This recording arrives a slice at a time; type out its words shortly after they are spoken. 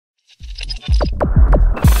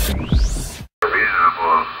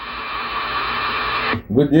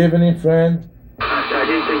Good evening, friend. I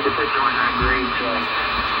didn't think the picture was that great.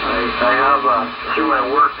 I have, through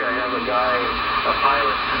my work, I have a guy, a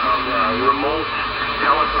pilot of remote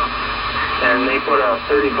helicopter, and they put a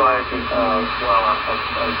 35, a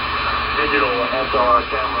digital SLR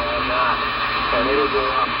camera on that, and it'll go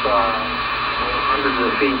up hundreds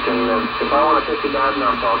of feet, and if I want a picture bad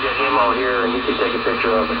enough, I'll get him out here, and he can take a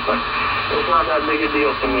picture of it, but it's not that big a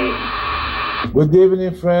deal to me. Good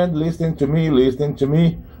evening, friend. Listen to me, listen to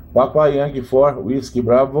me. Papa Yankee 4, Whiskey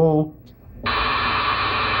Bravo.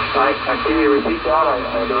 Can you repeat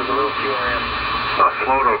that? There was a little QRM. A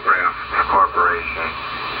Photograph Corporation.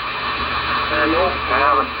 No, I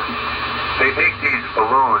haven't. They make these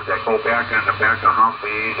balloons that go back on the back of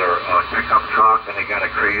Humvees or a pickup truck, and they got a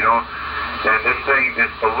cradle. And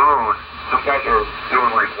this balloon, some guys are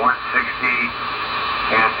doing like 160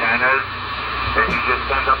 antennas, and you just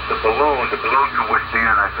send up the balloon. The balloon can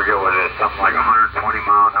withstand, I forget what it is, something like 120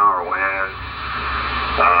 mile an hour winds.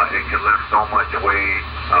 It can lift so much weight.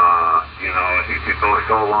 It can go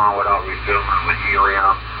so long without refilling with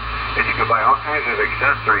helium. And you can buy all kinds of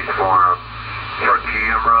accessories for them. For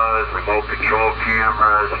cameras, remote control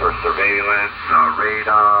cameras, for surveillance,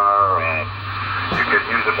 radar. You can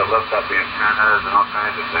use them to lift up the antennas and all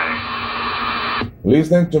kinds of things.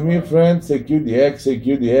 Listen to me, friend.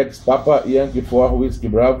 CQDX, Papa Yankee 4, Whiskey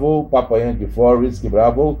Bravo. Papa Yankee 4, Whiskey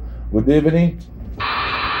Bravo. Good evening.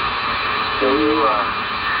 Can you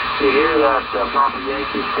hear that Papa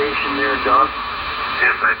Yankee station there, John?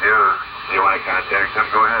 Yes, I do. Do you want to contact them?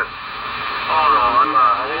 Go ahead. Oh, no,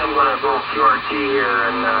 I think I'm going to go QRT here,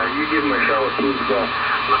 and you give him a shout if he's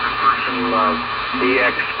looking for some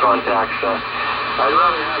DX contacts. I'd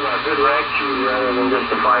rather have a good rag sheet rather than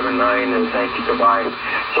just a 5 and 9, and thank you, goodbye.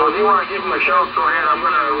 So if you want to give him a shout, go ahead. I'm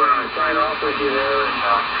going to sign off with you there, and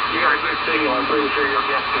you got a good signal. I'm pretty sure you'll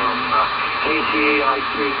get to him.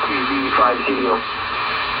 KCAIKQV 5CO.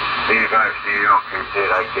 D5CO,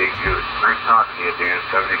 KCAIKQ. Nice talking to you, Dan.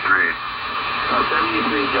 73.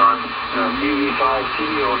 73, John.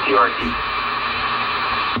 DV5CO QRT.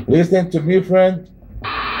 Listen to me, friend.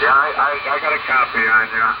 Yeah, I got a copy on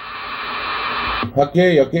you.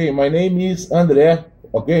 Okay. My name is André.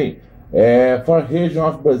 Okay. For region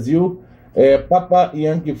of Brazil, Papa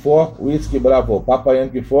Yankee 4, Whiskey Bravo. Papa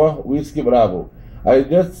Yankee 4, Whiskey Bravo. I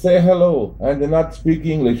just say hello and not speak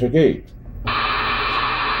English, okay?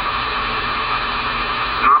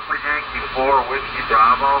 Papa Yankee 4, Whiskey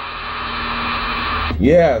Bravo?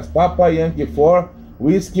 Yes, Papa Yankee 4,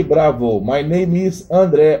 Whiskey Bravo. My name is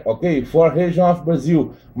André, okay? For region of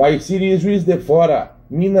Brazil. My city is Juiz de Fora,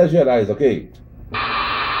 Minas Gerais, okay?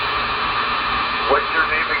 What's your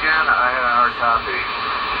name again? I had a hard copy.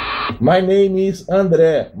 My name is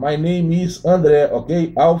André. My name is André,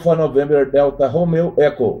 okay? Alpha November Delta Romeo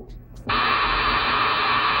Echo.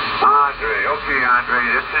 Andre. Okay, Andre.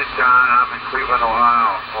 This is John. I'm in Cleveland,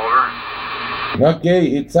 Ohio. Over. Okay,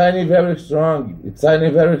 it's signing very strong. It's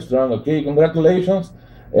signing very strong, okay? Congratulations.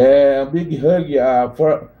 Big hug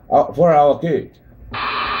for our, okay?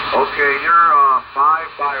 Okay, you're 5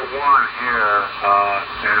 by 1 here,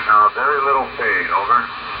 and very little fade. Over.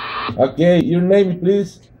 Okay, your name,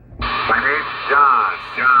 please? My name's John.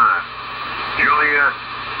 Julius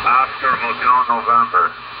Oscar Hotel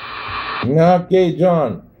November. Okay,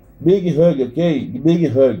 John. Big hug, okay? Big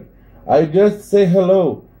hug. I just say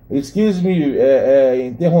hello. Excuse me,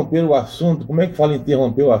 interromper o assunto. Como é que fala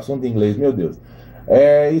interromper o assunto em inglês? Meu Deus.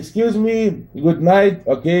 Excuse me, good night,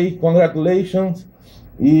 ok? Congratulations.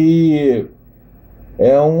 E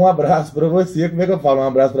um abraço pra você. Como é que eu falo? Um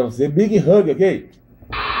abraço pra você. Big hug, ok?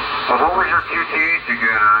 What was your QTH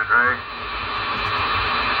again, Andre?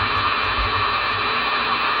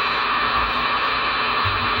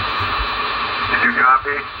 Did you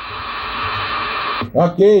copy?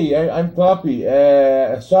 Okay, I'm copy.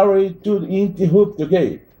 Sorry to interrupt,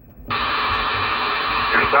 okay?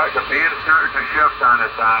 You're starting to a shift on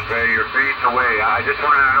us, Andre. You're fading away. I just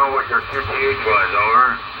want to know what your QTH was,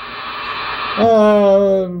 over.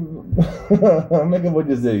 Como é que eu vou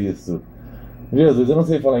dizer isso? Jesus, eu não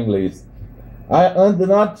sei falar inglês. I do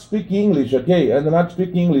not speak English, okay? I do not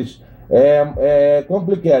speak English.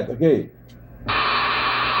 Complicated, okay?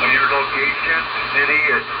 Your location, city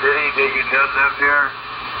that you don't live there?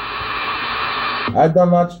 I do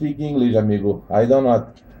not speak English, amigo. I do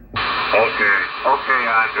not. Okay,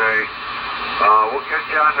 Andre. We'll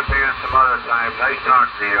catch you on the band some other time. Nice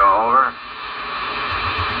talking to you, over.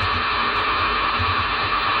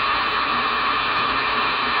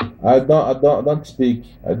 I don't speak.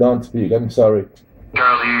 I'm sorry.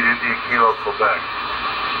 Charlie, Indian Kilo, Quebec.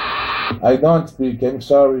 I don't speak. I'm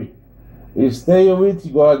sorry. Stay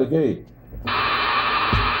with God, okay?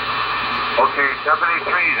 Okay,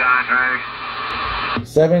 73's Andre.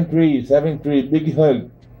 73, big hug.